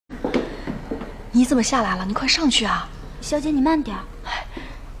你怎么下来了？你快上去啊！小姐，你慢点。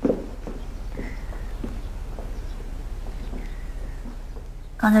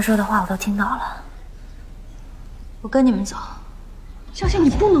刚才说的话我都听到了，我跟你们走。小姐，你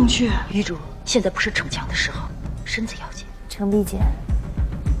不能去。余竹，现在不是逞强的时候，身子要紧。程璧姐，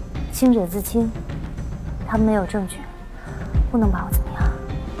清者自清，他们没有证据，不能把我怎么样。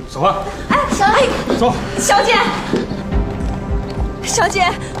走吧。哎，小丽，走。小姐，小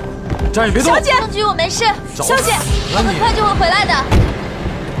姐，站也别动。小姐，宋局，我没事。小姐，我很快就会回来的。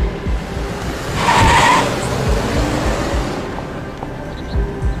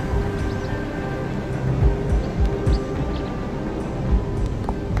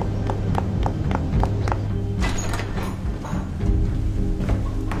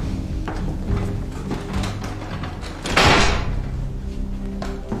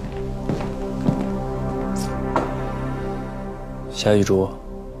夏雨竹，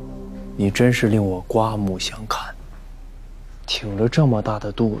你真是令我刮目相看。挺着这么大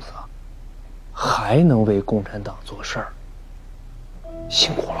的肚子，还能为共产党做事儿，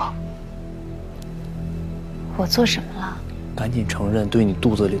辛苦了。我做什么了？赶紧承认对你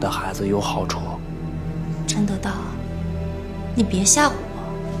肚子里的孩子有好处。陈得道，你别吓唬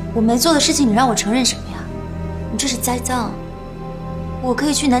我，我没做的事情你让我承认什么呀？你这是栽赃，我可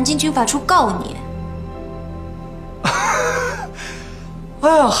以去南京军法处告你。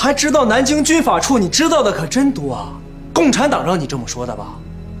哎呀，还知道南京军法处，你知道的可真多啊！共产党让你这么说的吧？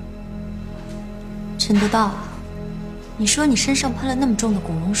陈得道啊，你说你身上喷了那么重的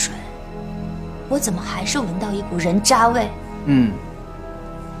古龙水，我怎么还是闻到一股人渣味？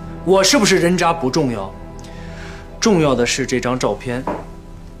我是不是人渣不重要，重要的是这张照片。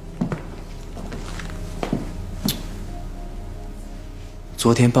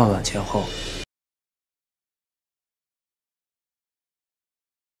昨天傍晚前后。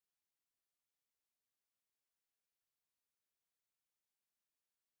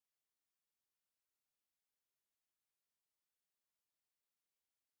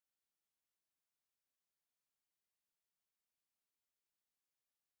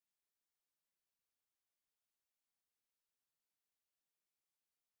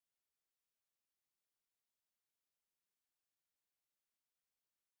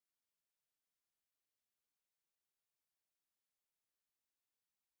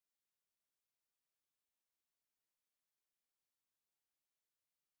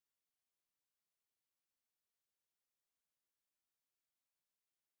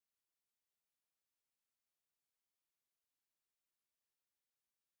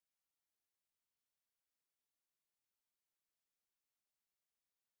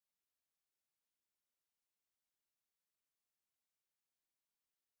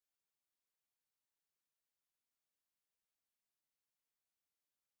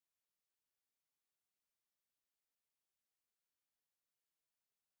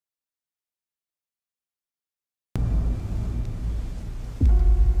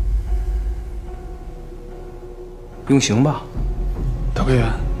用刑吧，大科员，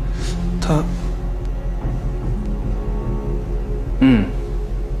他，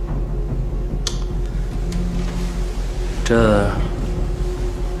这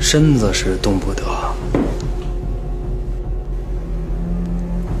身子是动不得。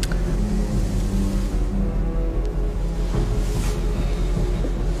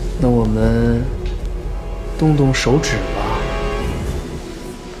那我们动动手指吧。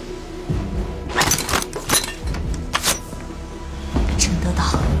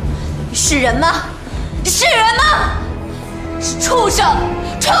是人吗？是人吗？是畜生！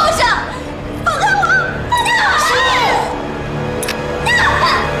畜生！放开我！放开我！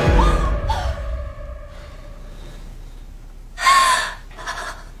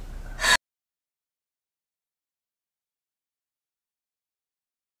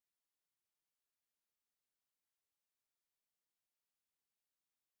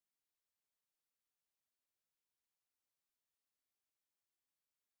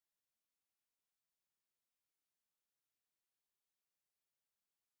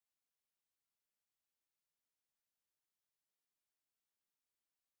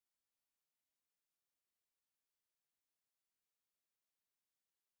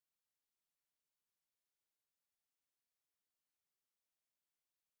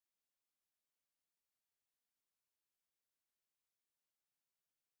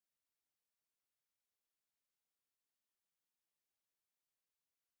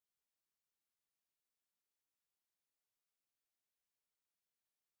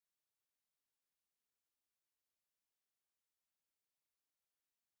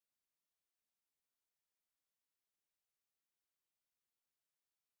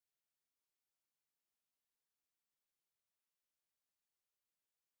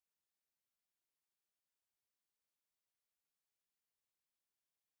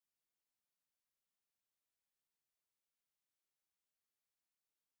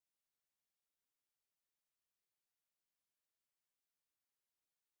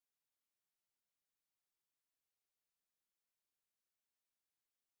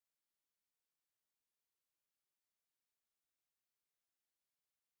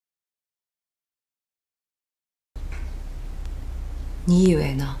你以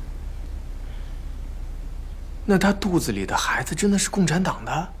为呢？那他肚子里的孩子真的是共产党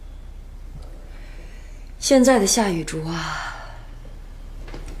的？现在的夏雨竹啊，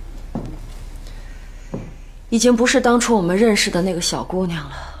已经不是当初我们认识的那个小姑娘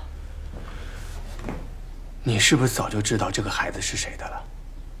了。你是不是早就知道这个孩子是谁的了？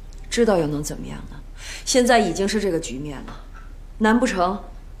知道又能怎么样呢？现在已经是这个局面了，难不成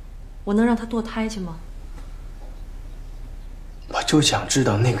我能让她堕胎去吗？我就想知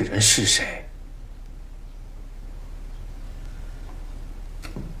道那个人是谁。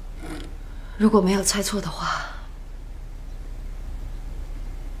如果没有猜错的话，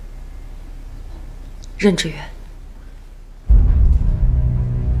任志远。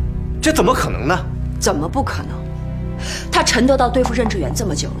这怎么可能呢？怎么不可能？他陈德道对付任志远这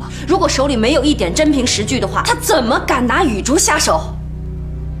么久了，如果手里没有一点真凭实据的话，他怎么敢拿雨竹下手？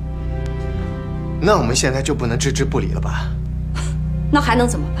那我们现在就不能置之不理了吧？那还能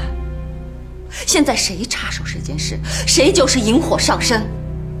怎么办？现在谁插手这件事，谁就是引火上身。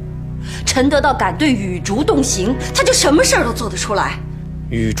陈德道敢对雨竹动刑，他就什么事儿都做得出来。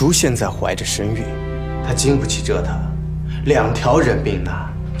雨竹现在怀着身孕，她经不起折腾，2条人命呢。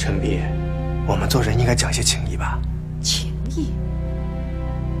陈碧，我们做人应该讲些情义吧？情义？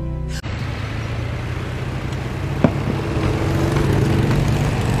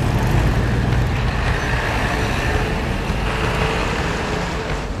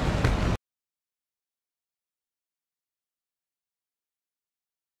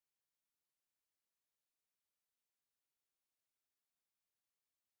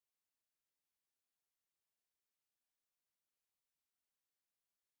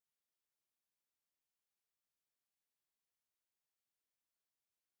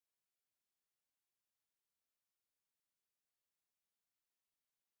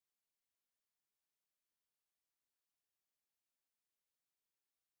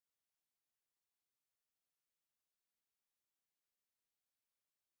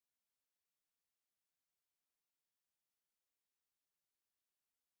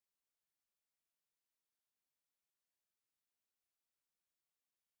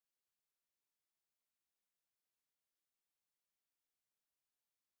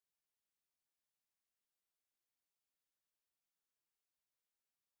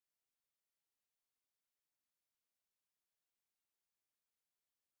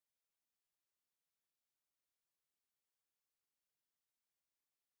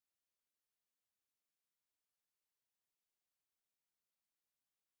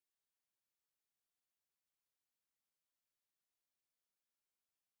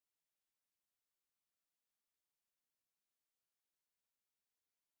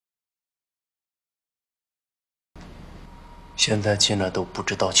现在进来都不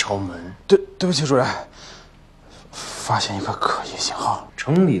知道敲门。对不起，主任，发现一个可疑信号。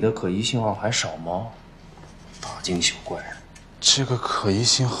城里的可疑信号还少吗？大惊小怪。这个可疑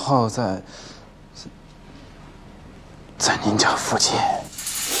信号在您家附近。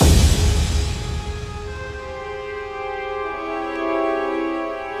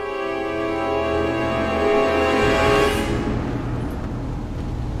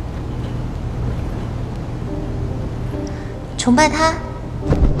崇拜他，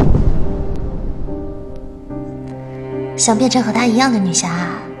想变成和他一样的女侠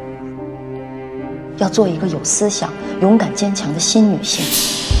啊？要做一个有思想、勇敢坚强的新女性。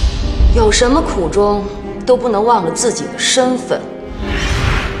有什么苦衷，都不能忘了自己的身份。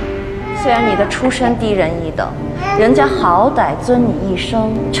虽然你的出身低人一等，人家好歹尊你一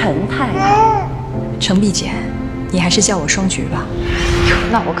声陈太太。程碧姐，你还是叫我霜菊吧。哟，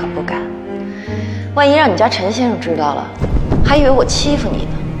那我可不敢。万一让你家陈先生知道了，还以为我欺负你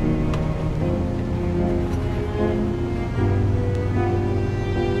呢。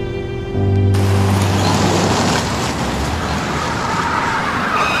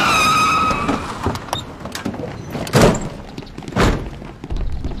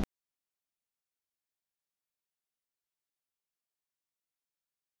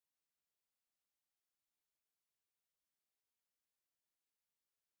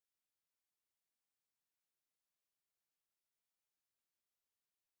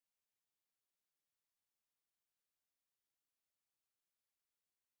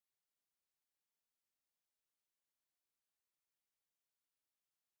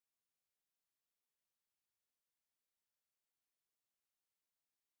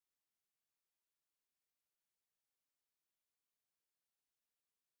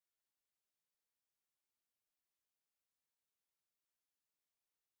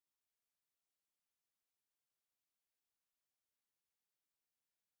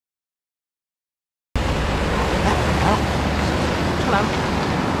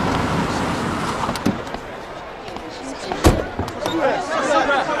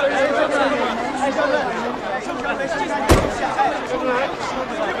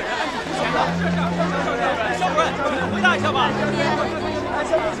校主任，请您回答一下吧。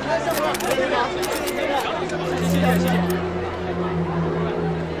谢谢。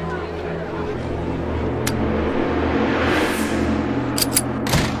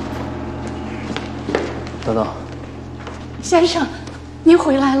等等，先生，您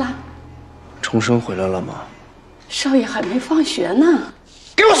回来了。重生回来了吗？少爷还没放学呢。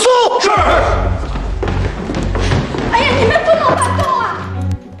给我搜！是。哎呀，你们不能乱动啊！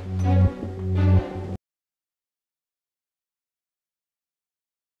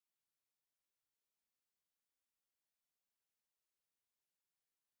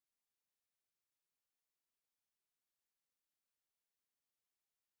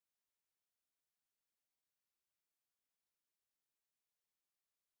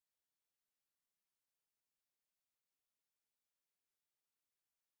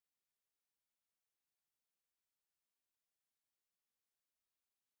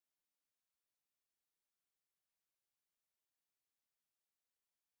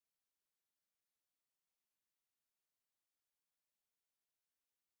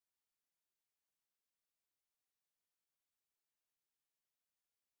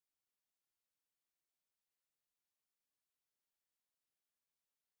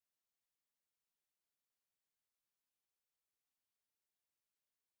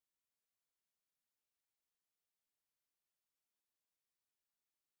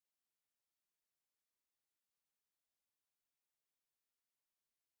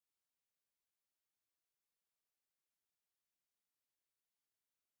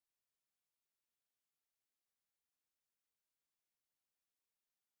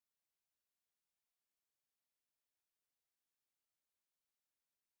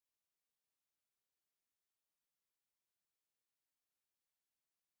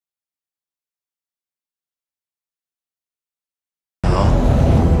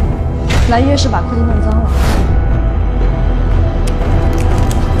来月是把裤子弄脏了，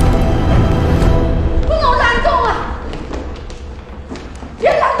不能乱动啊！别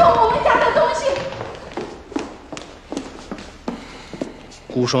乱动我们家的东西。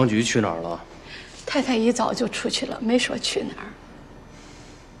顾双菊去哪儿了？太太一早就出去了，没说去哪儿。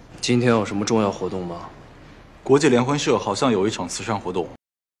今天有什么重要活动吗？国际联婚社好像有一场慈善活动。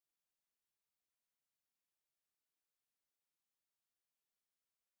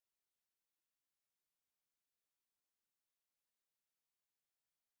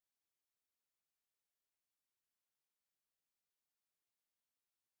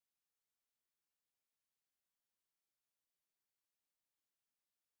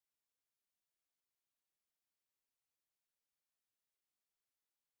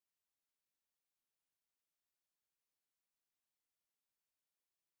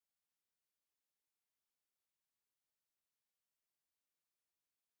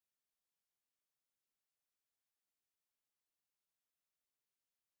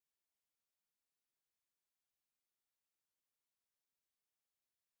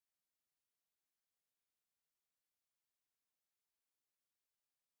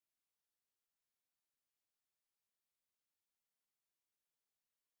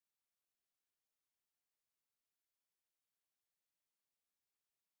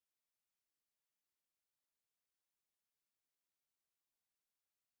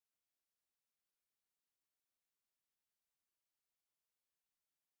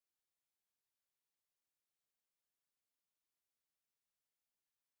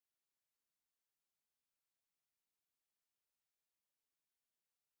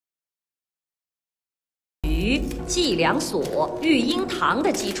于计量所、育婴堂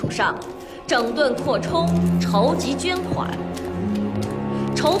的基础上，整顿扩充，筹集捐款。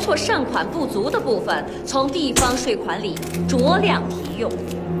筹措善款不足的部分，从地方税款里酌量提用。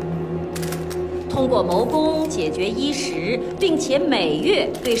通过谋工解决衣食，并且每月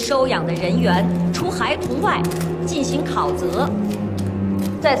对收养的人员除孩童外进行考责。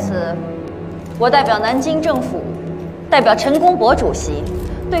在此，我代表南京政府，代表陈公博主席，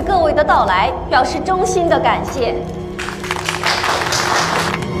对各位的到来表示衷心的感谢。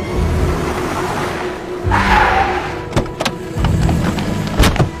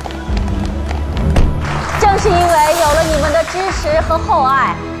正是因为有了你们的支持和厚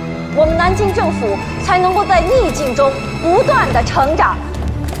爱，我们南京政府才能够在逆境中不断的成长。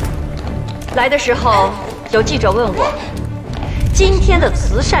来的时候，有记者问我，今天的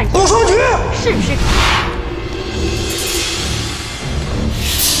慈善顾双菊是不是？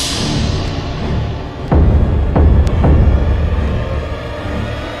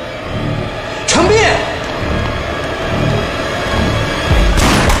成碧。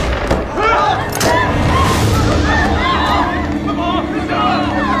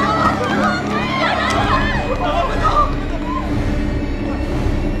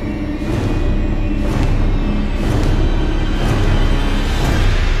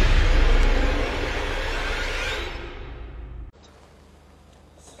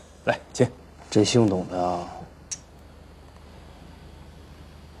来，请。这姓董的啊，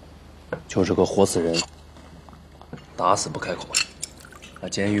就是个活死人，打死不开口，在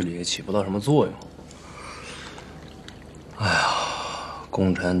监狱里也起不到什么作用。哎呀，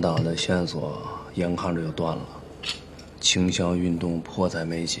共产党的线索眼看着就断了，倾向运动迫在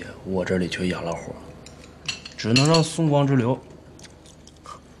眉睫，我这里却哑了火，只能让宋光之流，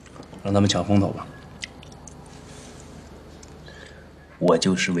让他们抢风头吧。我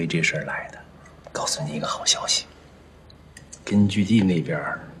就是为这事儿来的。告诉你一个好消息，根据地那边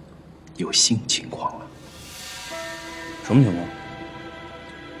有新情况了。什么情况？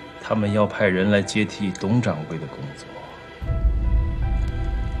他们要派人来接替董掌柜的工作。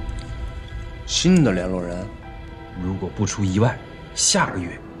新的联络人，如果不出意外，下个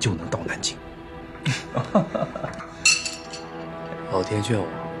月就能到南京。老天眷我，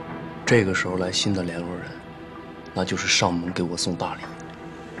这个时候来新的联络人，那就是上门给我送大礼。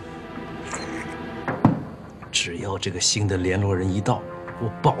只要这个新的联络人一到，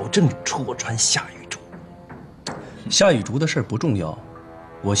我保证戳穿夏雨竹。夏雨竹的事不重要，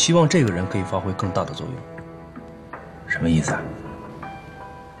我希望这个人可以发挥更大的作用。什么意思啊？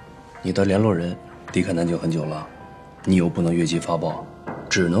你的联络人离开南京很久了，你又不能越级发报，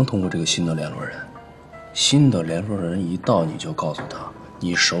只能通过这个新的联络人。新的联络人一到，你就告诉他，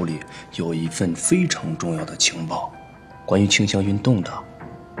你手里有一份非常重要的情报，关于倾向运动的，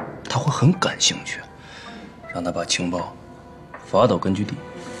他会很感兴趣。让他把情报发到根据地。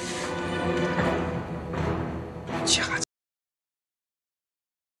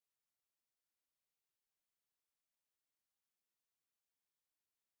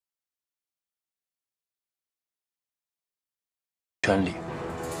权力，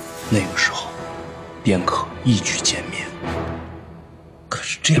那个时候便可一举歼灭。可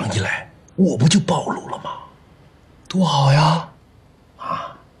是这样一来，我不就暴露了吗？多好呀！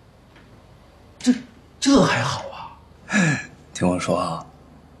啊，这还好啊。听我说啊，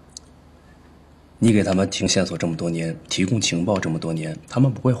你给他们提供线索这么多年，提供情报这么多年，他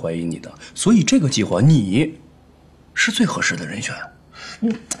们不会怀疑你的。所以这个计划你是最合适的人选。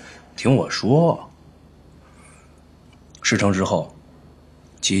听我说，事成之后，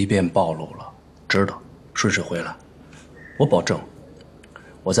即便暴露了，知道顺势回来，我保证，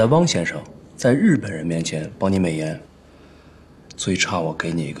我在汪先生在日本人面前帮你美颜。最差我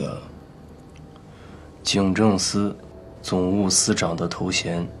给你一个警政司总务司长的头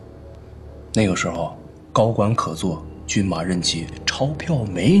衔，那个时候高官可做，军马任骑，钞票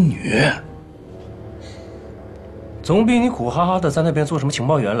美女，总比你苦哈哈的在那边做什么情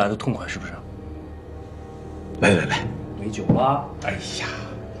报员来的痛快，是不是？来，没酒了。哎呀，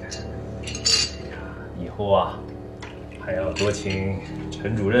以后啊，还要多请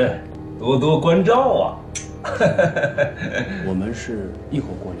陈主任多多关照啊。我们是一口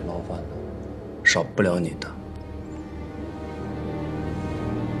锅里捞饭的，少不了你的。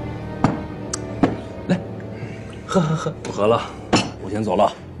来，喝，不喝了，我先走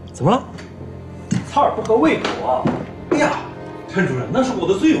了。怎么了？菜儿不合胃口啊！哎呀，陈主任，那是我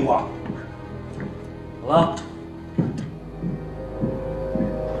的罪过。好了。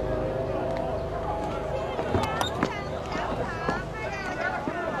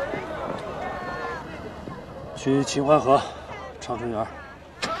去秦淮河、长春园。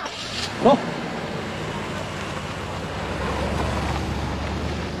走。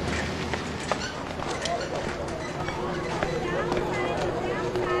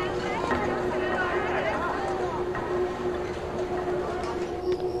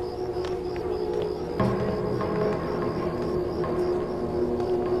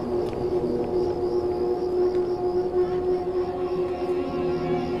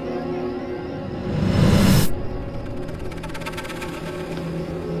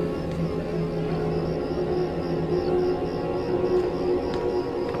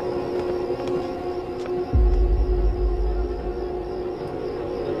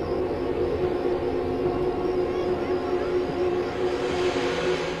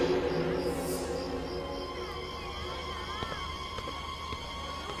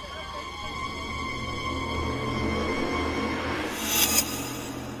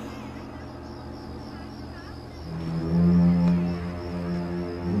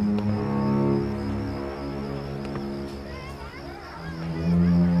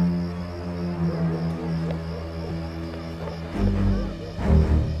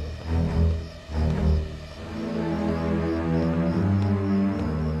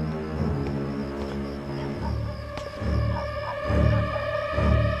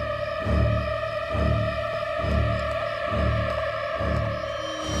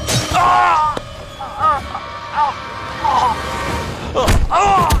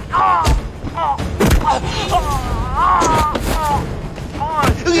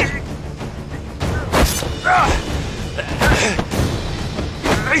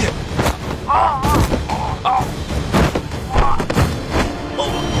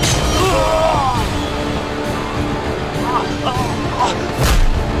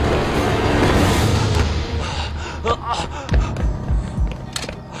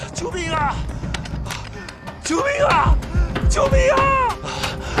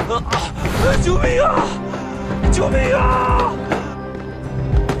救命啊！救命啊！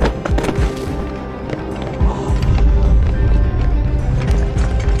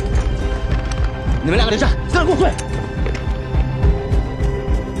你们两个留下，其他人给我退！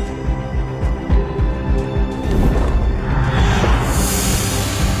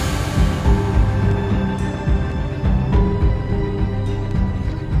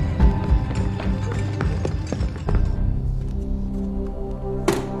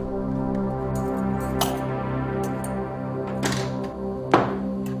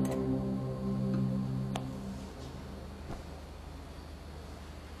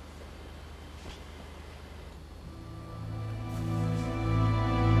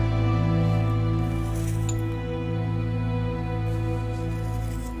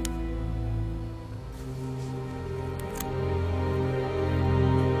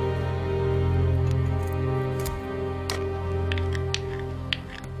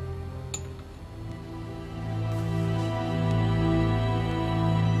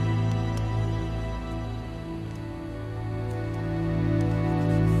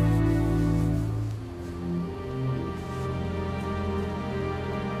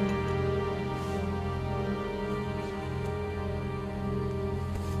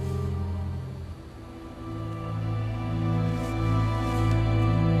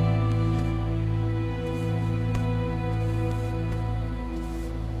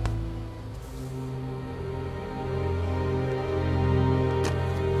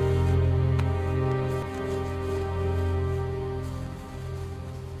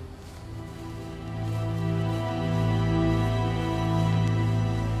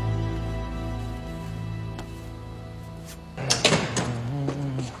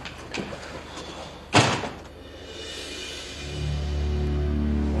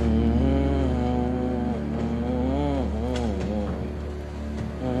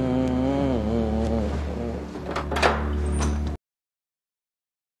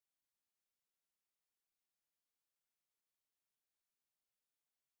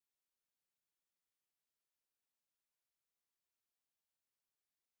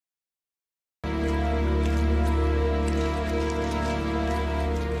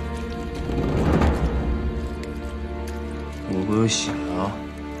我有血啊！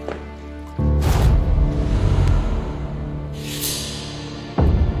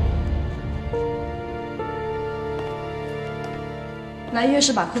来月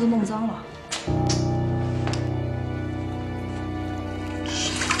是把裤子弄脏了。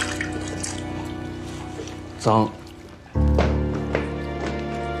脏。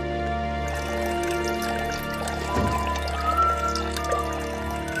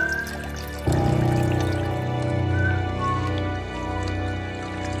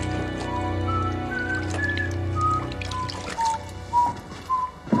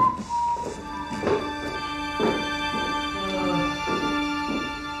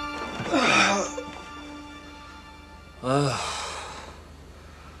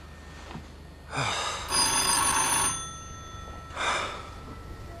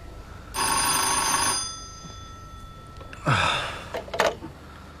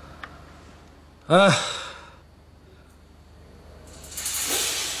哎，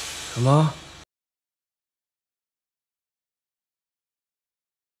什么？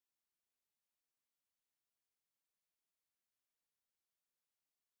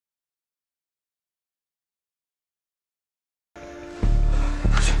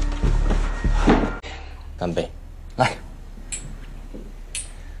干杯！来，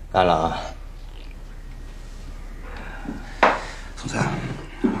干了啊！总裁，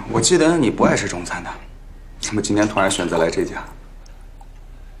我记得你不爱吃中餐的，怎么今天突然选择来这家？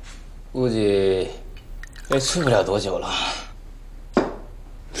估计也吃不了多久了。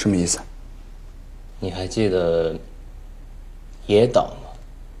什么意思？你还记得野岛吗？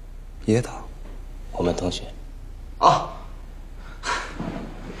野岛，我们同学。啊，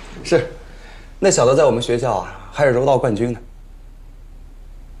是，那小子在我们学校啊，还是柔道冠军呢。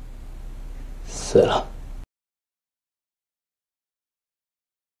死了。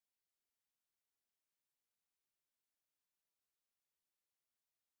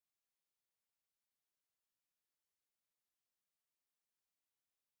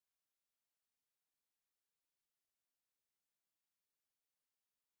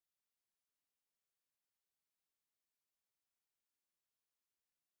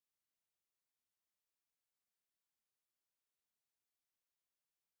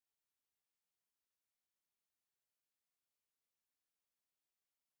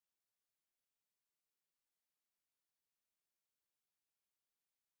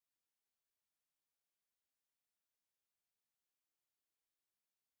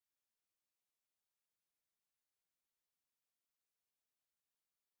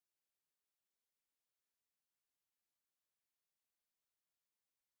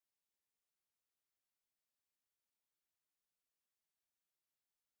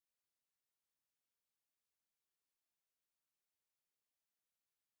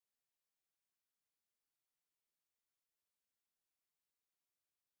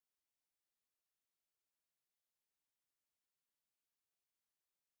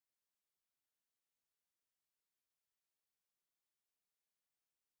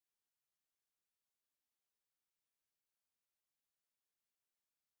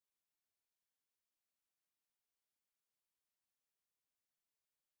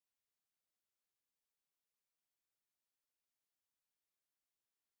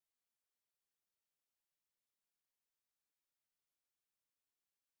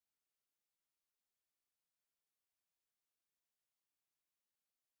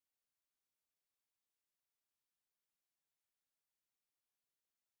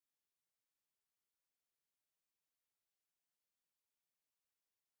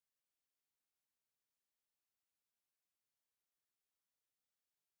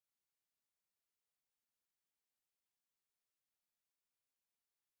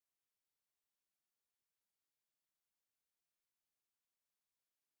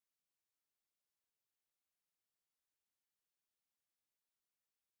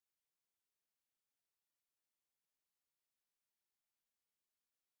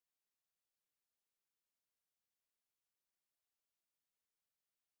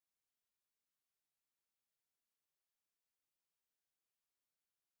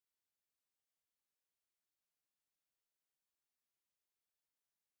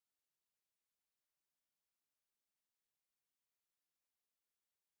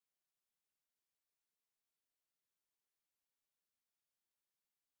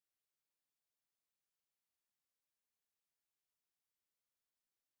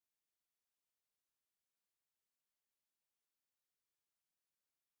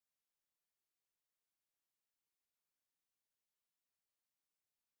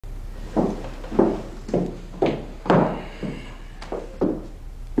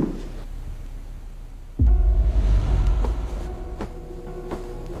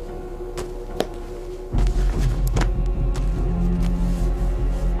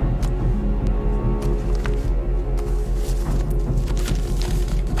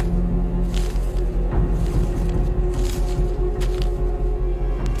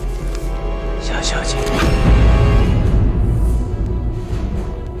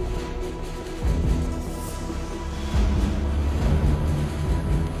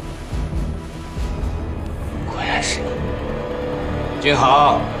君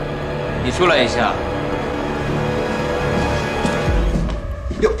豪，你出来一下。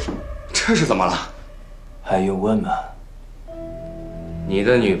哟，这是怎么了？还用问吗？你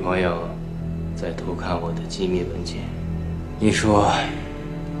的女朋友在偷看我的机密文件，你说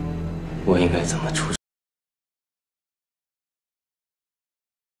我应该怎么处置？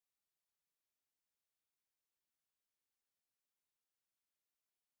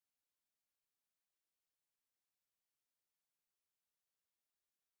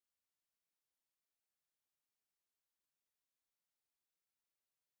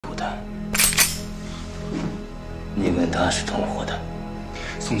你跟他是同伙的。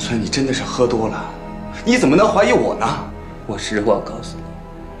宋村，你真的是喝多了，你怎么能怀疑我呢？我实话告诉你，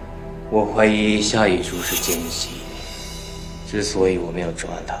我怀疑夏雨竹是奸细。之所以我没有抓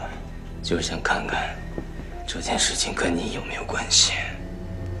他，就是想看看这件事情跟你有没有关系。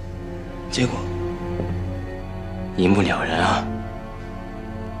结果一目了然啊！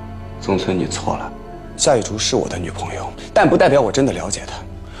宋村，你错了。夏雨竹是我的女朋友，但不代表我真的了解她。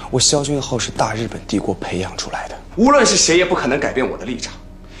我萧君浩是大日本帝国培养出来的，无论是谁也不可能改变我的立场。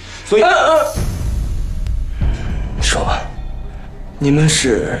所以，说吧，你们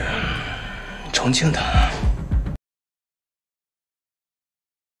是重庆的？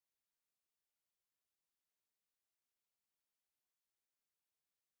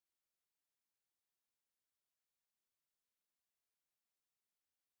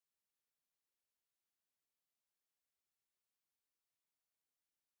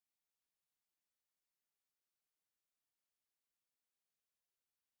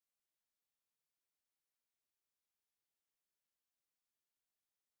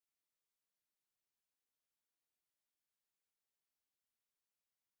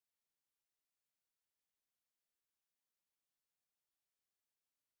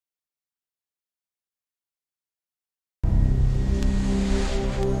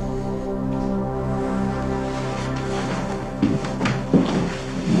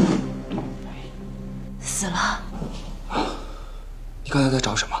死了。你刚才在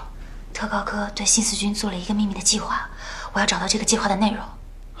找什么？特高科对新四军做了一个秘密的计划，我要找到这个计划的内容。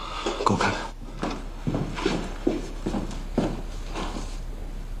给我看看。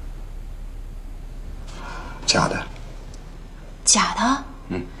假的。假的？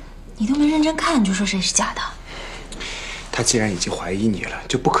嗯。你都没认真看，你就说这是假的？他既然已经怀疑你了，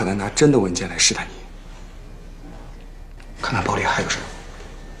就不可能拿真的文件来试探你。看看包里还有什么。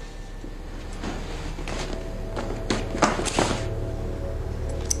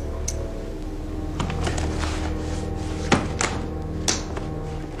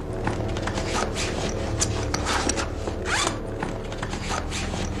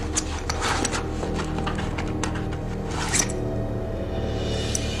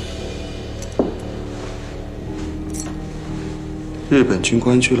日本军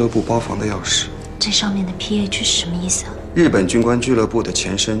官俱乐部包房的钥匙。这上面的 PH 是什么意思啊？日本军官俱乐部的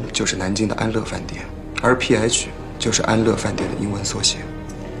前身就是南京的安乐饭店，而 PH 就是安乐饭店的英文缩写。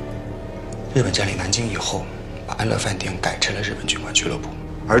日本占领南京以后，把安乐饭店改成了日本军官俱乐部，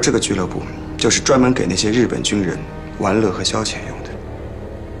而这个俱乐部就是专门给那些日本军人玩乐和消遣用的。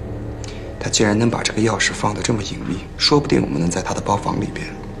他既然能把这个钥匙放得这么隐秘，说不定我们能在他的包房里边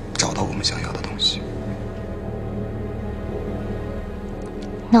找到我们想要的东西。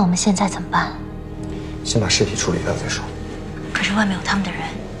那我们现在怎么办？先把尸体处理掉再说。可是外面有他们的人，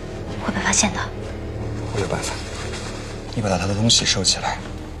会被发现的。我有办法，你把他的东西收起来。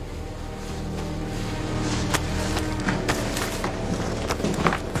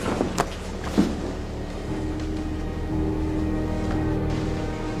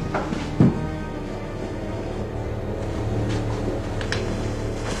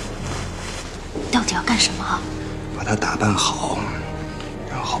到底要干什么？把他打扮好。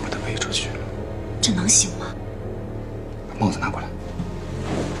好，把他背出去。这能行吗？把帽子拿过来。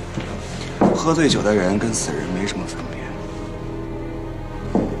喝醉酒的人跟死人没什么分别。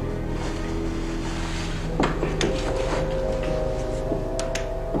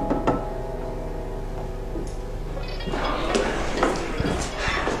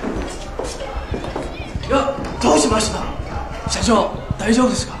どうしました？社長、大丈夫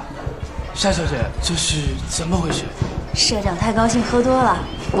ですか？夏小姐，这是怎么回事？社长太高兴喝多了，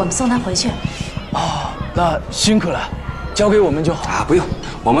我们送他回去。哦，那辛苦了，交给我们就好啊。不用，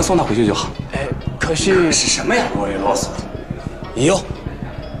我们送他回去就好。哎，可是什么呀？啰里啰嗦的。いいよ。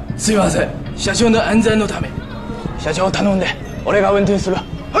すみません、社長の安全のため、社長頼んで、俺が運転する。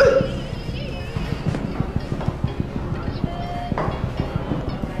はい。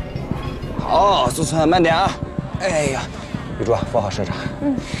好，苏村，慢点啊。哎呀，玉珠，扶好社长。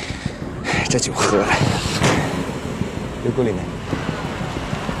嗯。这酒喝了。刘国里呢？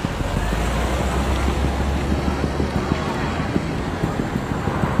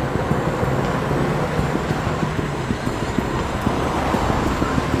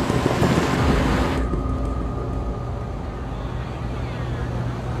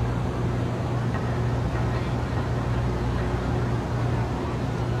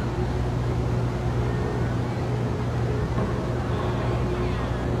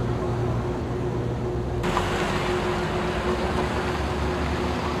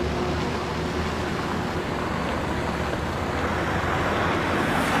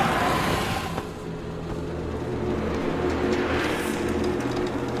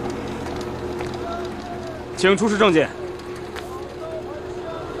请出示证件。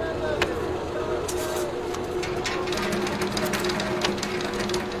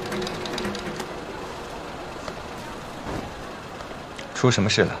出什么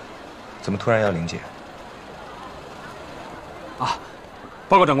事了？怎么突然要临检？啊，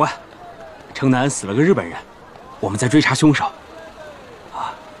报告长官，城南死了个日本人，我们在追查凶手。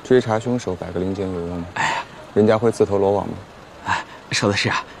啊，追查凶手摆个临检有用吗？哎呀，人家会自投罗网吗？哎，说的是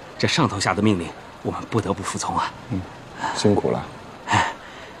啊，这上头下的命令，我们不得不服从啊。辛苦了。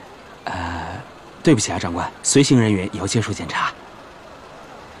对不起啊，长官，随行人员也要接受检查。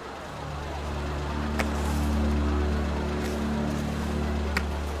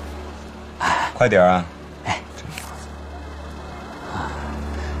快点啊！哎，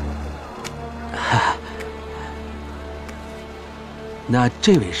那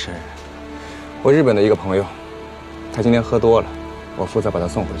这位是？我日本的一个朋友，他今天喝多了，我负责把他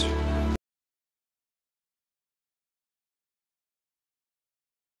送回去。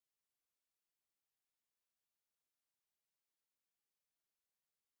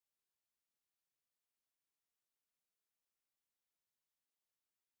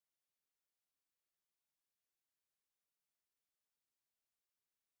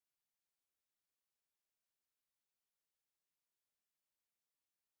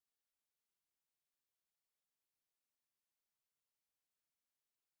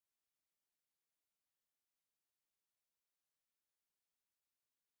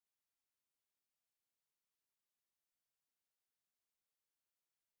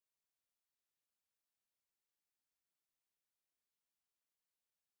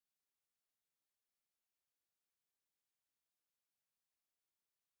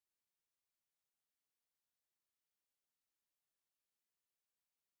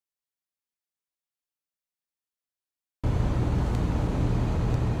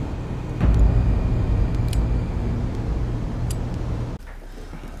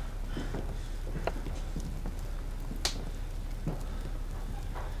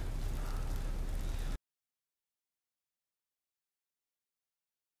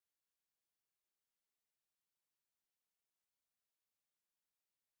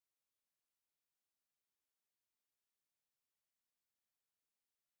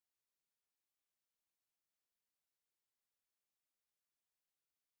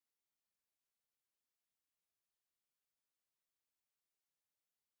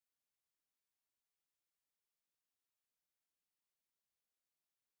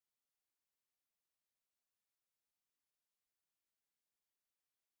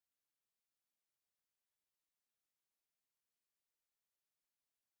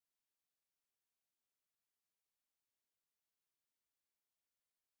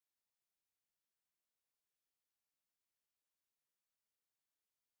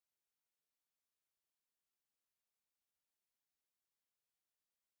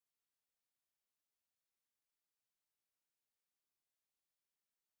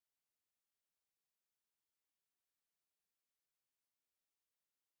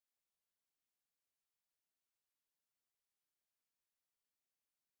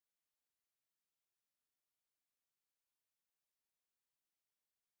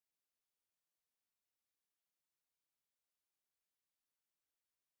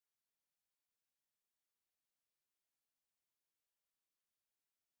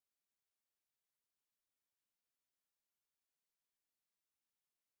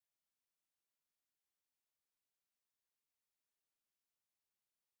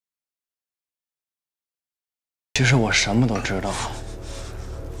其实我什么都知道。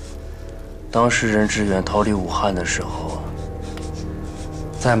当时任致远逃离武汉的时候，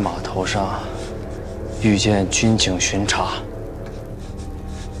在码头上遇见军警巡查，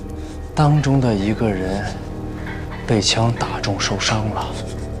当中的一个人被枪打中受伤了。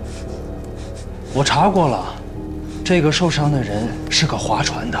我查过了，这个受伤的人是个划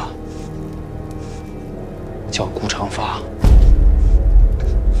船的，叫顾长发。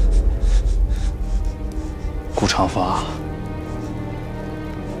顾长发，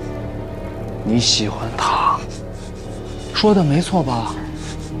你喜欢他，说的没错吧？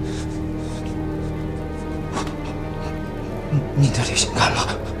你到底想干嘛？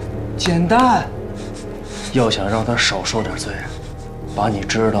简单，要想让他少受点罪，把你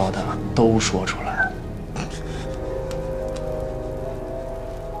知道的都说出来。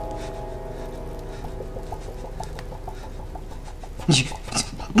你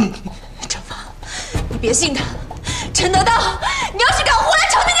长发，你别信他。陈得道，你要是敢胡来，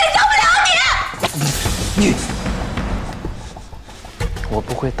程弟弟饶不了你。我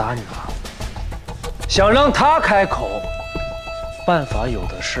不会打你吧？想让他开口，办法有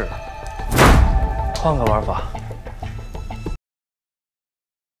的是。换个玩法。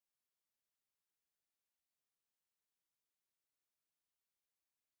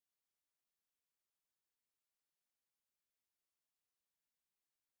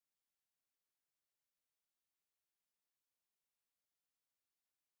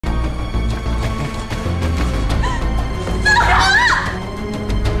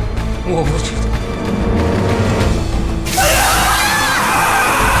我不知道。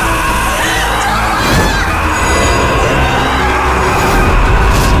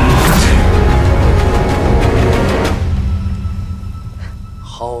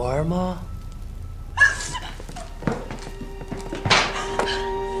好玩吗？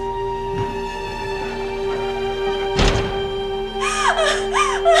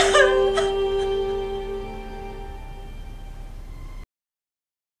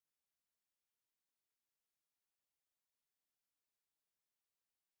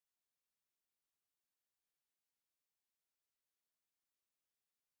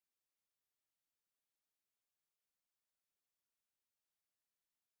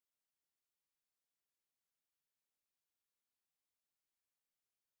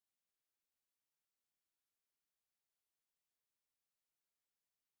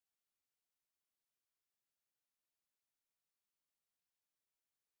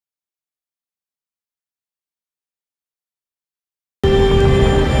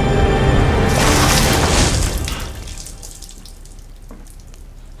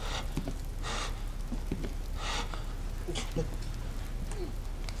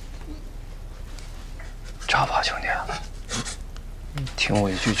扎吧，兄弟，听我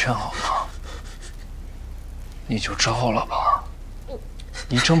一句劝好吗？你就招了吧，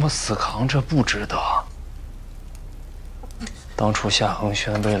你这么死扛着不值得。当初夏恒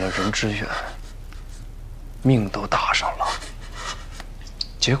煊为了任致远，命都搭上了，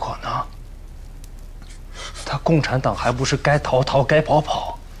结果呢？他共产党还不是该逃逃，该跑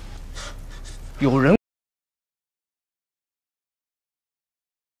跑？有人。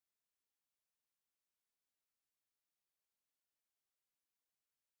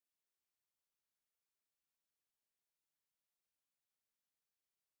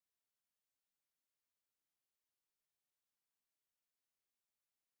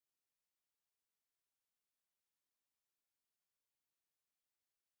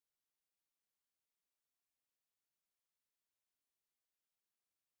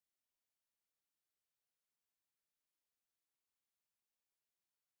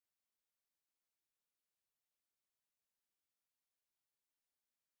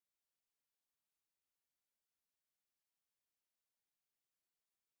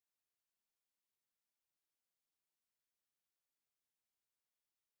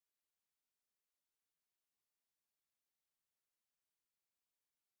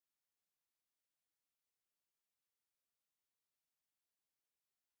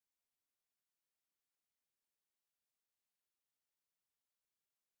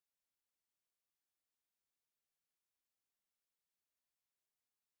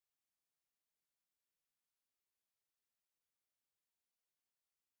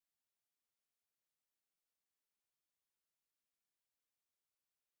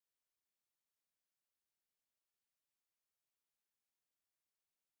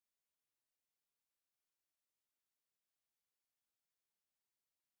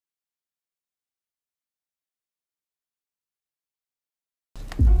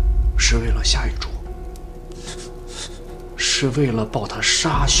是为了夏雨竹，是为了报他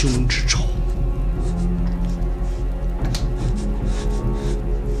杀兄之仇。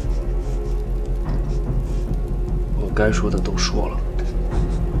我该说的都说了。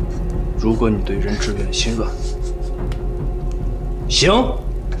如果你对任致远心软，行，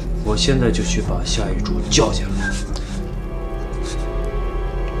我现在就去把夏雨竹叫进来，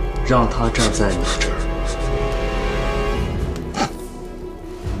让他站在你这儿。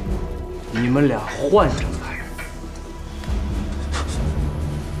 你们俩换着来，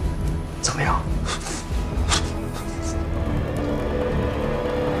怎么样？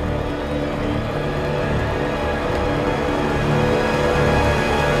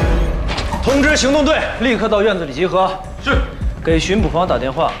通知行动队，立刻到院子里集合。是。给巡捕房打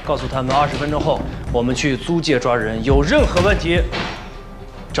电话，告诉他们20分钟后我们去租界抓人，有任何问题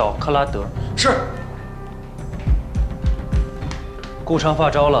找克拉德。是。 顾长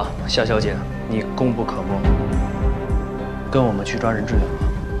发招了，夏小姐，你功不可没。跟我们去抓任致远吧，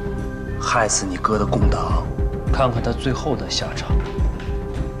害死你哥的共党，看看他最后的下场。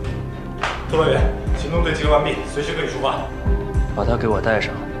督导员，行动队集合完毕，随时可以出发。把他给我带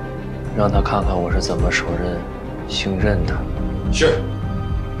上，让他看看我是怎么手刃姓任的。是。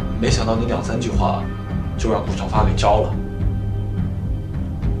没想到你2、3句话就让顾长发给招了。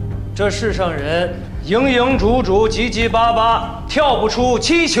这世上人营营主主，急急巴巴，跳不出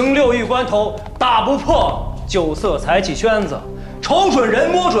7情6欲关头，打不破酒色财气圈子，瞅准人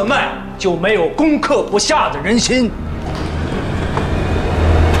摸准脉，就没有攻克不下的人心。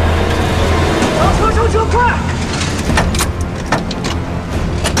上车，快！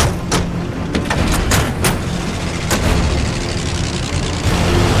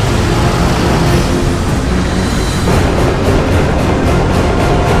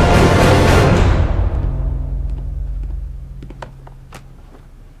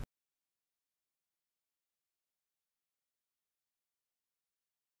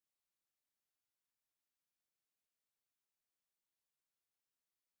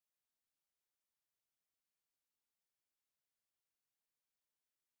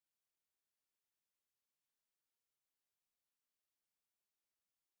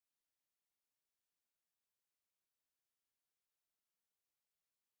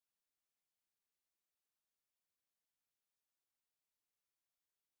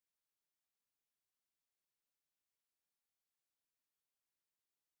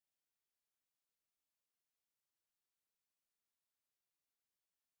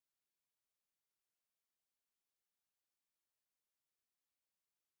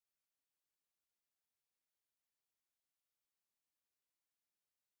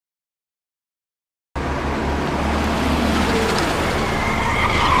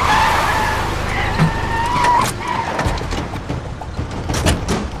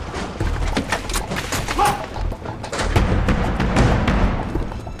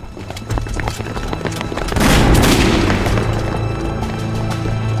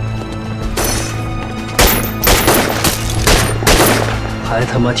还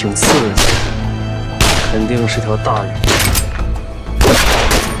他妈挺刺激，肯定是条大鱼。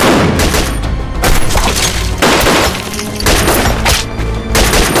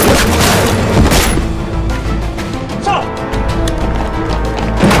上！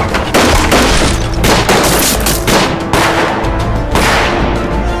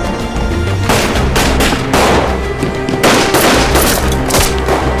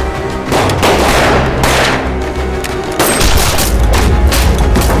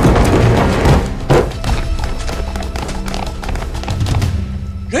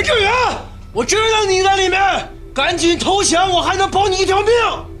任志远，我知道你在里面，赶紧投降，我还能保你一条命。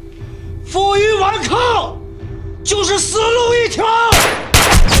负隅顽抗，就是死路一条。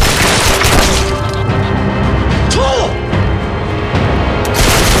冲！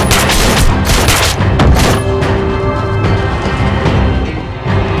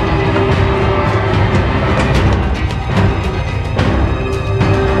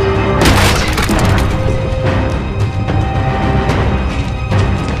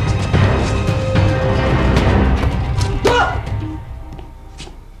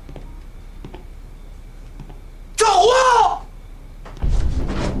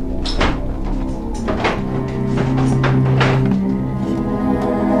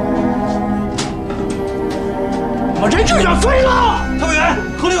任志远飞了！汤圆，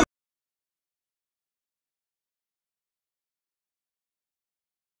河里有。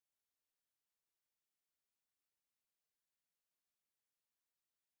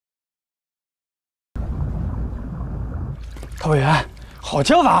汤圆，好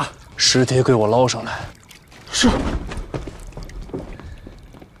叫法！尸体给我捞上来。是。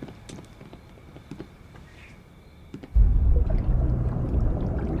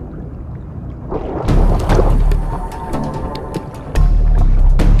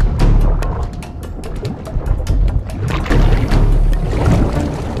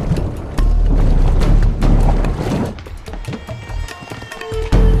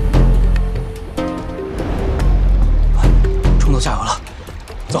下河了，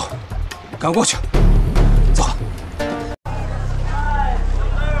走，赶过去，走。爱土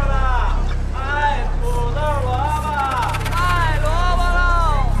豆了，爱土豆萝卜，爱萝卜喽，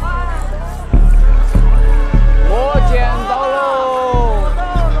我捡到喽，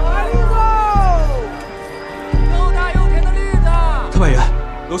又大又甜的栗子。特派员，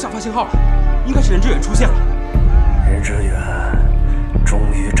楼下发信号了，应该是任志远出现了。任志远，终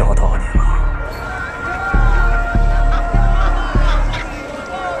于找到你了。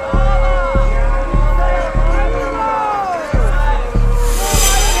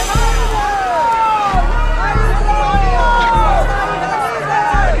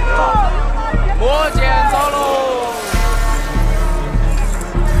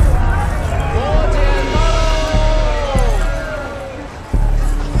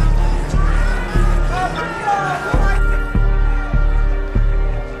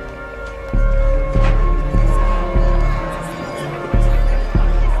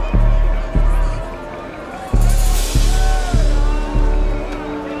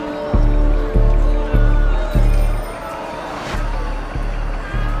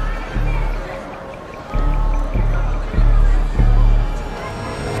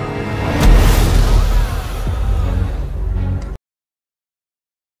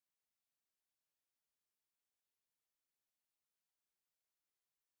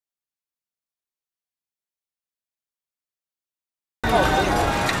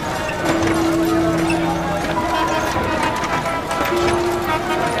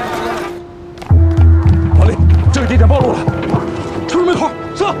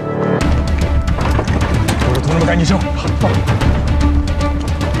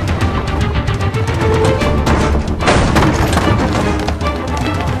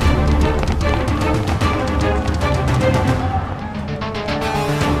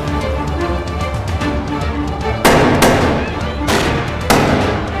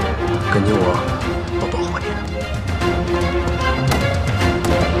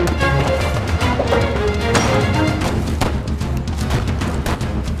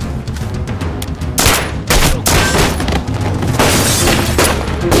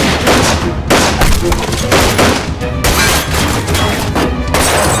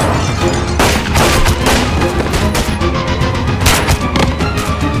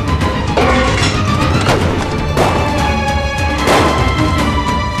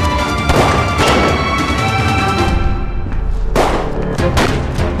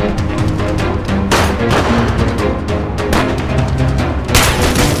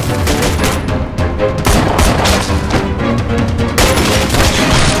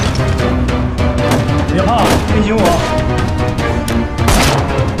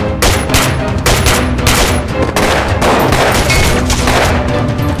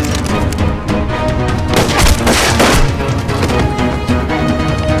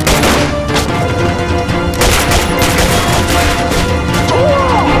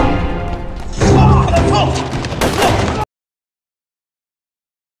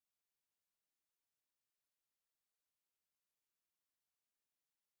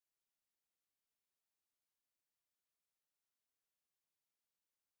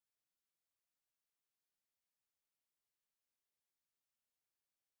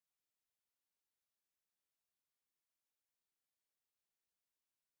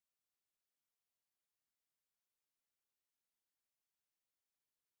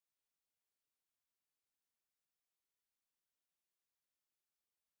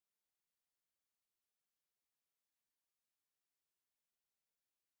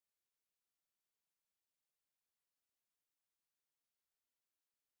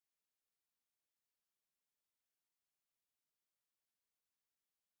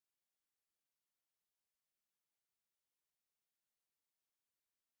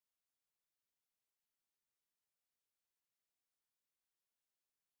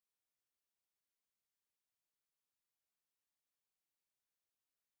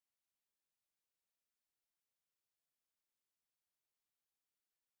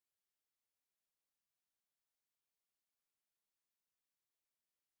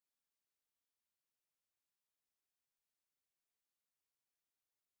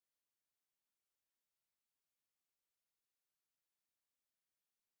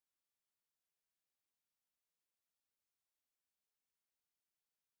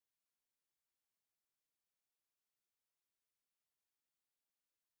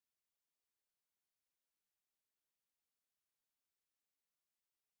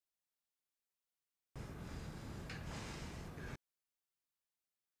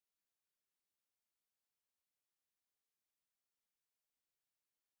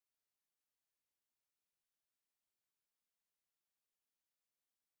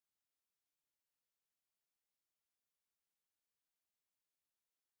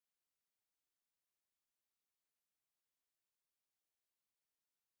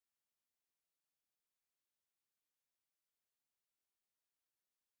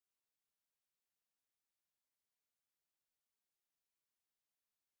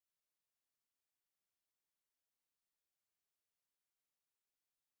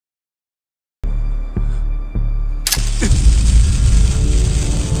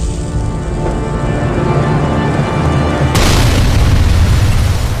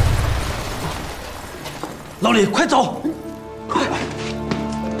老李，快走！快！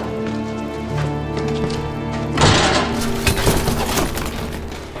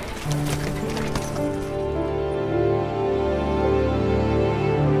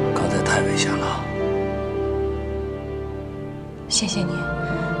刚才太危险了，谢谢你。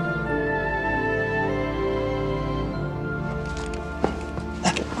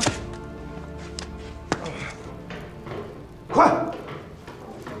快！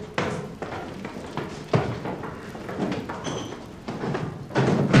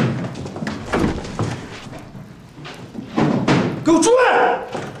给我追！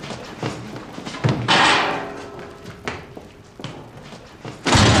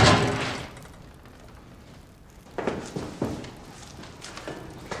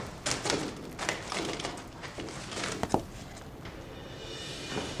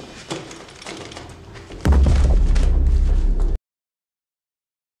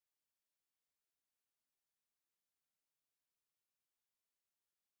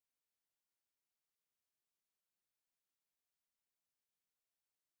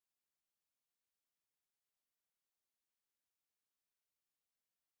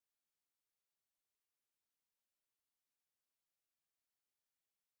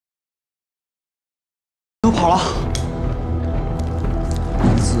都跑了！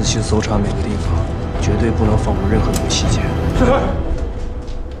仔细搜查每个地方，绝对不能放过任何一个细节。是。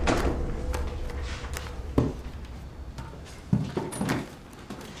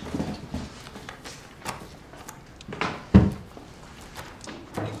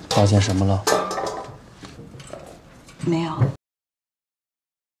发现什么了？没有。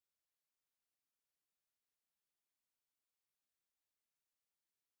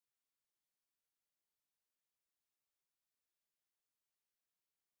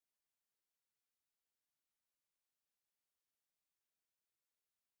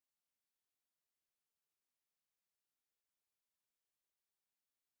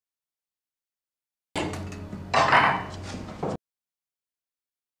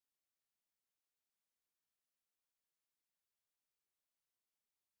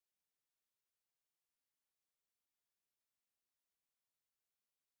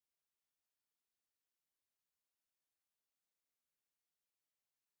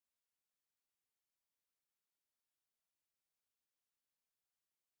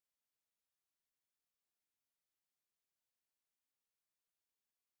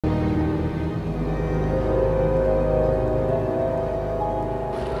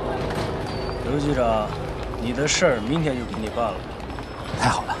刘局长，你的事儿明天就给你办了。太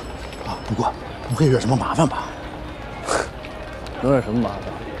好了，啊，不过不会惹什么麻烦吧？能惹什么麻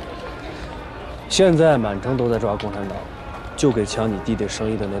烦？现在满城都在抓共产党，就给抢你弟弟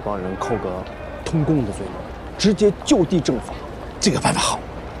生意的那帮人扣个通共的罪名，直接就地正法。这个办法好。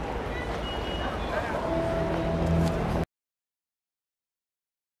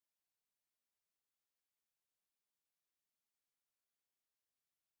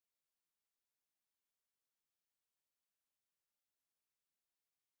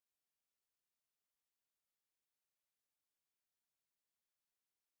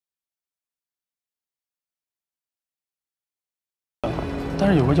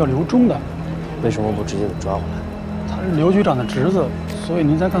但是有个叫刘忠的，为什么不直接给抓回来？他是刘局长的侄子，所以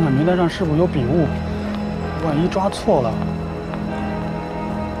您再看看名单上是否有笔误，万一抓错了。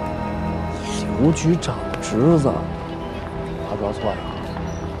刘局长的侄子，怕抓错呀？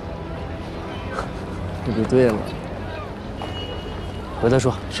这就对了。回头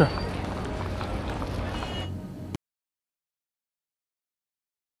说。是。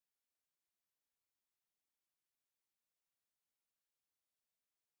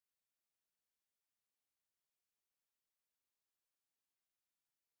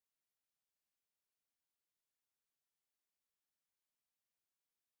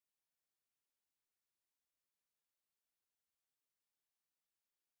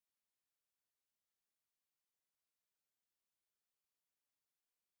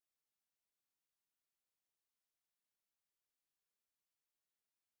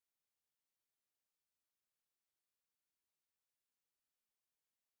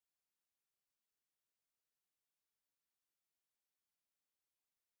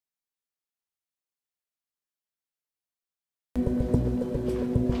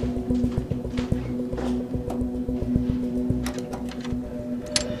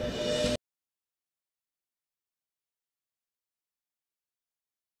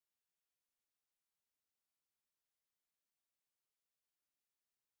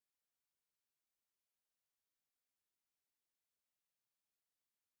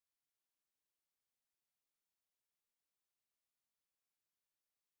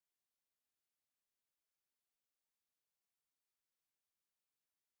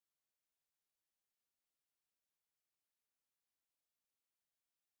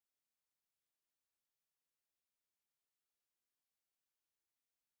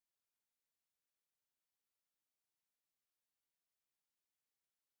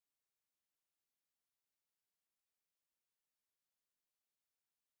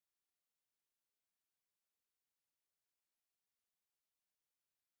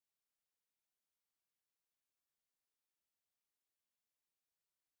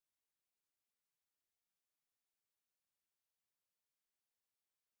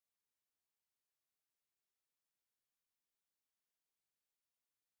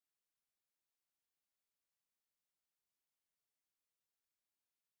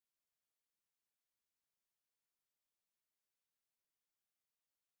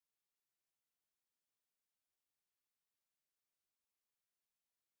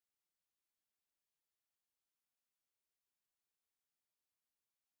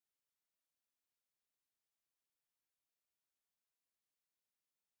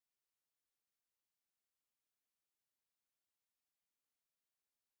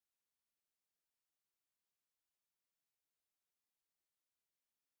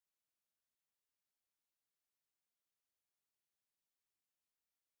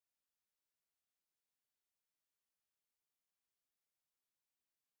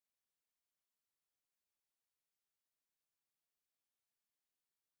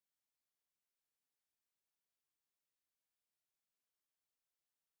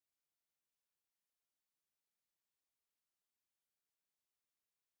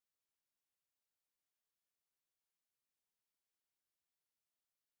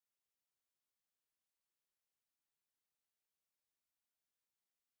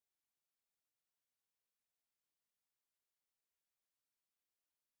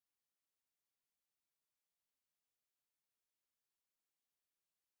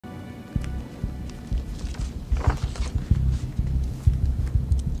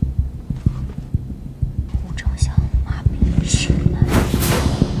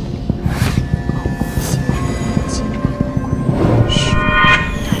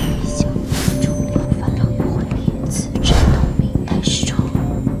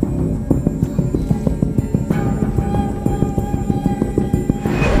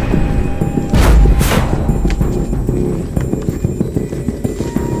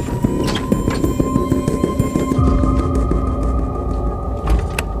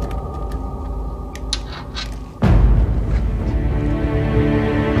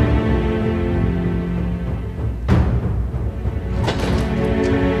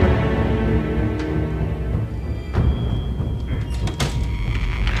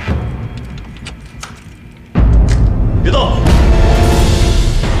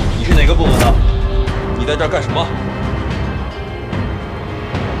你在这儿干什么？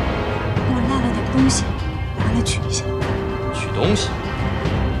我落了点东西，我来取一下。取东西？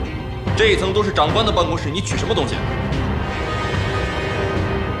这一层都是长官的办公室，你取什么东西？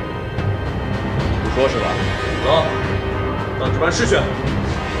不说是吧？走，到值班室去，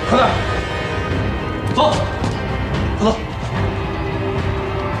快点，走，快走，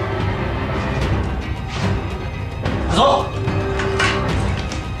快走，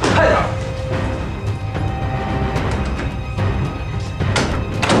快点！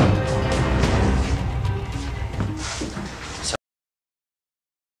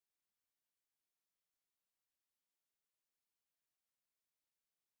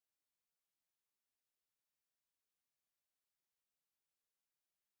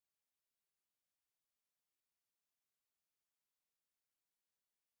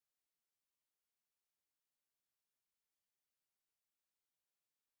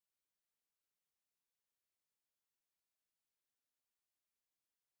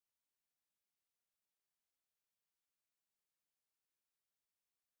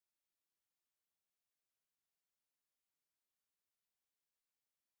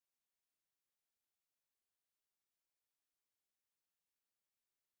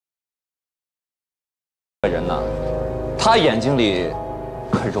这人呐，他眼睛里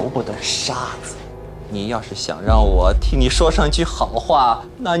可揉不得沙子。你要是想让我替你说上句好话，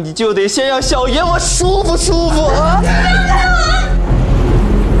那你就得先让小爷我舒服舒服啊！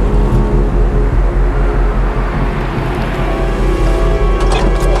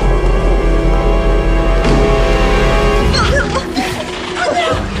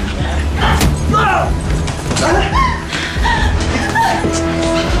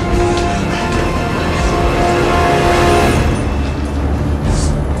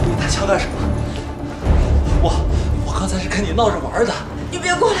闹着玩的，你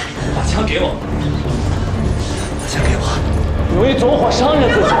别过来！把枪给我，把枪给我，容易走火伤人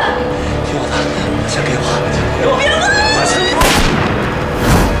自己。听我的，把枪给我，给我，把枪给我。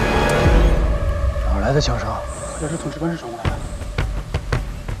哪儿来的枪声？这是从值班室传过来的。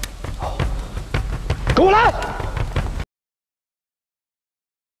好，跟我来。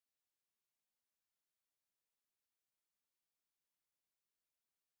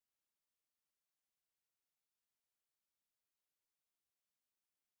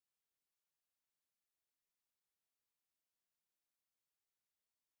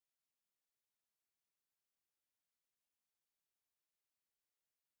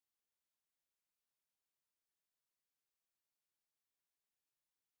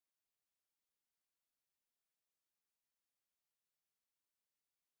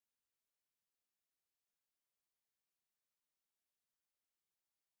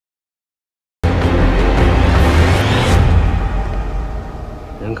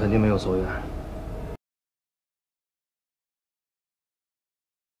人肯定没有走远。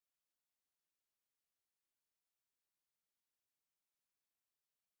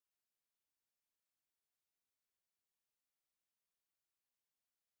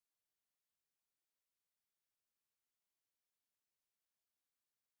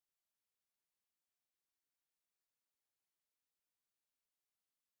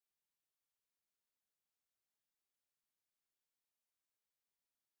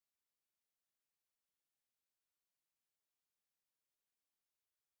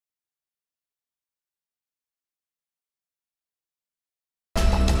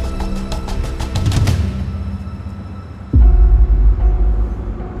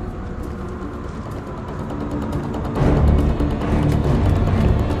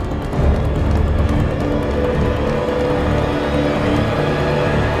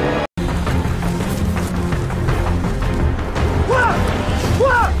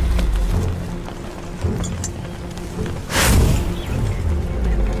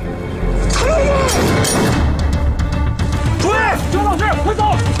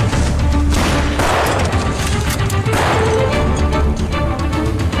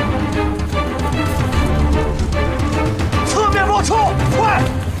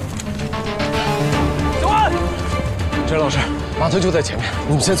马队就在前面，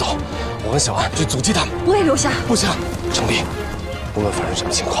你们先走，我跟小安去阻击他们。我也留下。不行，程丽，不论发生什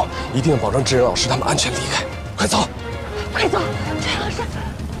么情况，一定要保证志远老师他们安全离开。快走，快走，志远老师。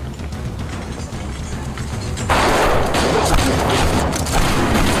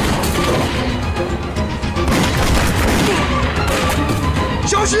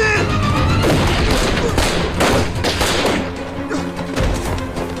小心！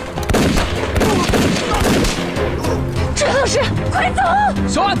志远老师，快走！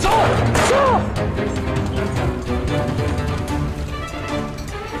小安，走！走！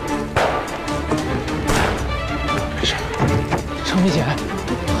梅姐，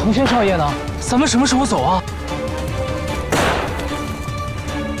恒轩少爷呢？咱们什么时候走啊？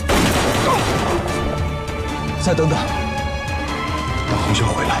再等等，等恒轩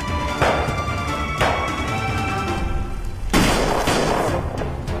回来。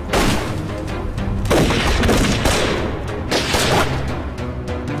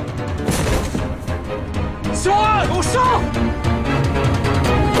小安，给我上！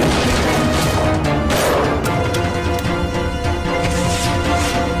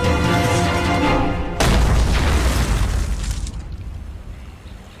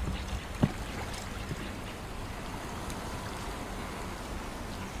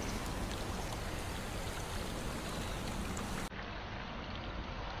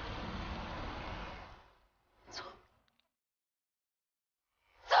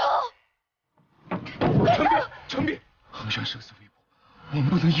 程璧，恒轩生死未卜，我们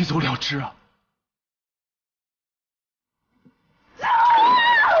不能一走了之啊！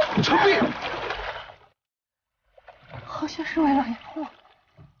程璧，恒轩是为了养我，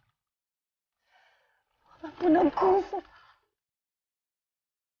我们不能辜负他。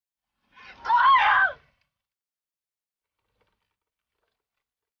快啊！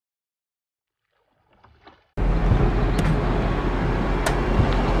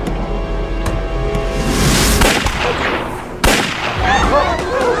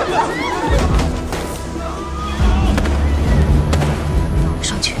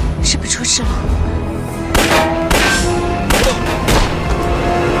 上去，是不是出事了？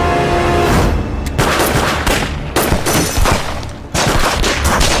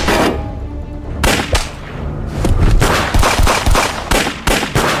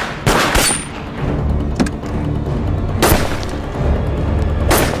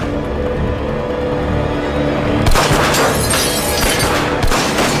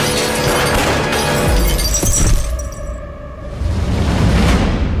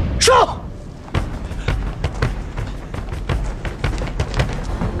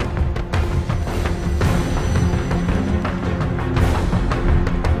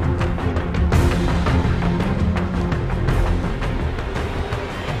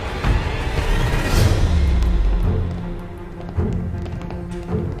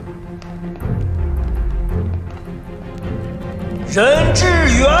任致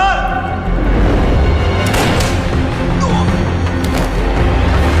远，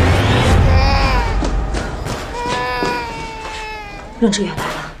任致远来了，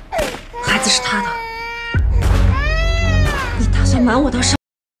孩子是他的，你打算瞒我到什么？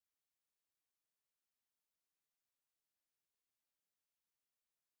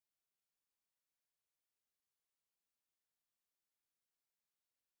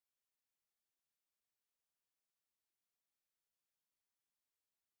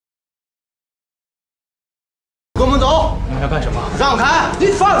 跟我们走！你们要干什么？让开！你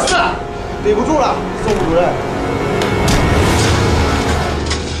放肆！对不住了，宋主任。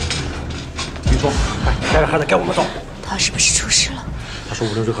玉竹，快带着孩子跟我们走。他是不是出事了？他说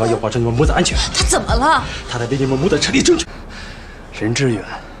无论如何要保证你们母子安全。他怎么了？他在为你们母子彻底争取。任致远，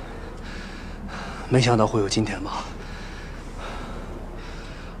没想到会有今天吧？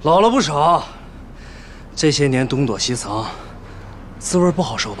老了不少，这些年东躲西藏，滋味不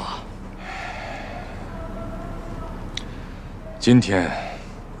好受吧？ 今天，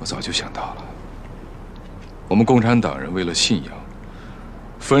我早就想到了，我们共产党人为了信仰，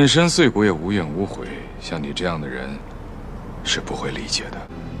粉身碎骨也无怨无悔。像你这样的人，是不会理解的。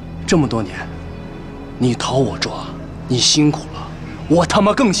这么多年，你逃我抓，你辛苦了，我他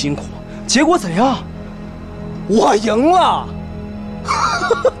妈更辛苦。结果怎样？我赢了！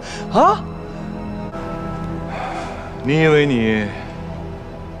啊？你以为你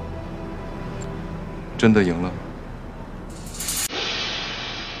真的赢了？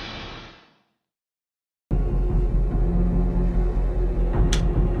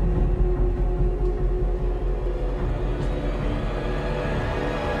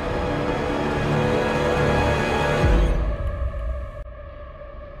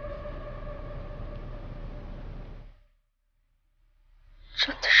 真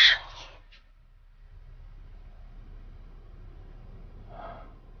的是你！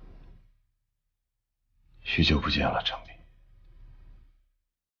许久不见了，程璧。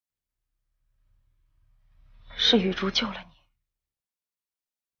是雨竹救了你。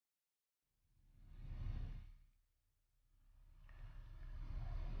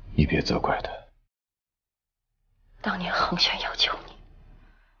你别责怪他。当年恒轩要救你，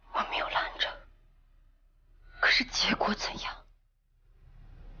我没有拦着。可是结果怎样？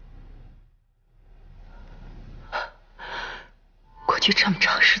 过去这么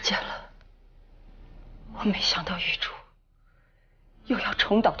长时间了，我没想到雨竹又要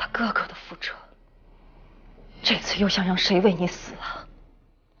重蹈他哥哥的覆辙。这次又想让谁为你死啊？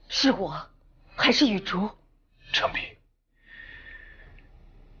是我，还是雨竹？程璧，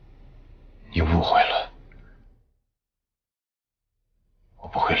你误会了，我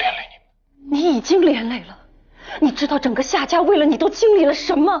不会连累你们。你已经连累了。你知道整个夏家为了你都经历了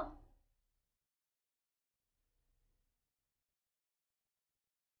什么？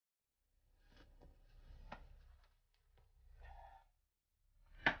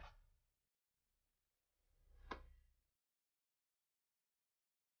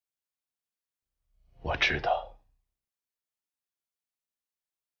我知道，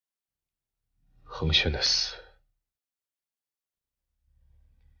恒轩的死，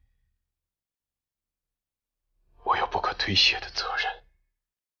我有不可推卸的责任。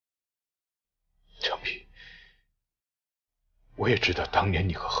程璧，我也知道当年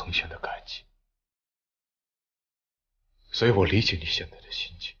你和恒轩的感情，所以我理解你现在的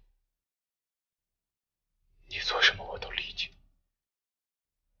心情。你做什么我都理解，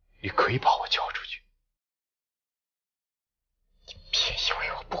你可以把我交出去。别以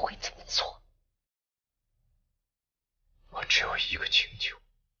为我不会这么做。我只有一个请求，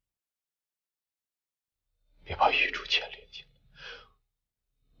别把玉竹牵连进来。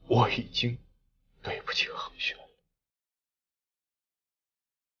我已经对不起恒轩了，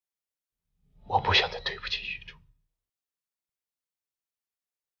我不想再对不起玉竹。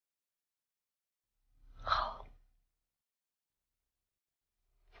好，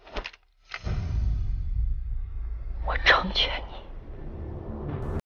我成全你。